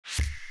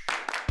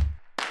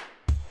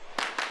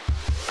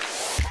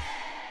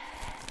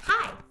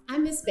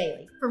Miss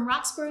Bailey from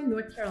Roxboro,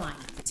 North Carolina.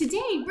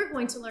 Today, we're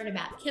going to learn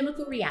about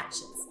chemical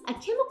reactions. A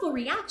chemical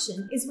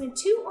reaction is when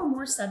two or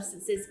more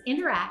substances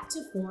interact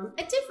to form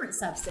a different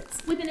substance.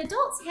 With an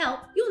adult's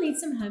help, you'll need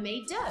some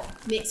homemade dough.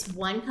 Mix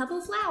 1 cup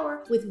of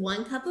flour with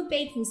 1 cup of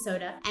baking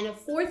soda and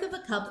 1/4 of a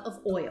cup of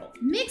oil.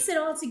 Mix it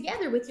all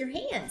together with your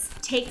hands.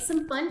 Take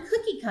some fun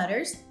cookie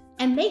cutters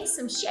and make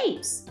some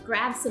shapes.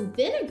 Grab some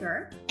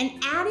vinegar and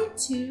add it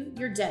to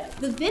your dough.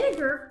 The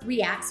vinegar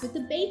reacts with the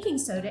baking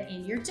soda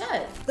in your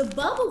dough. The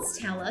bubbles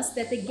tell us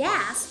that the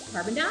gas,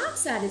 carbon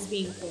dioxide, is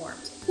being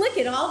formed. Look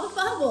at all the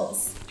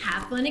bubbles.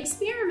 Have fun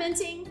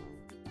experimenting.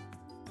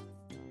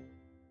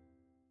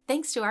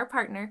 Thanks to our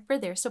partner for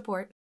their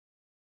support.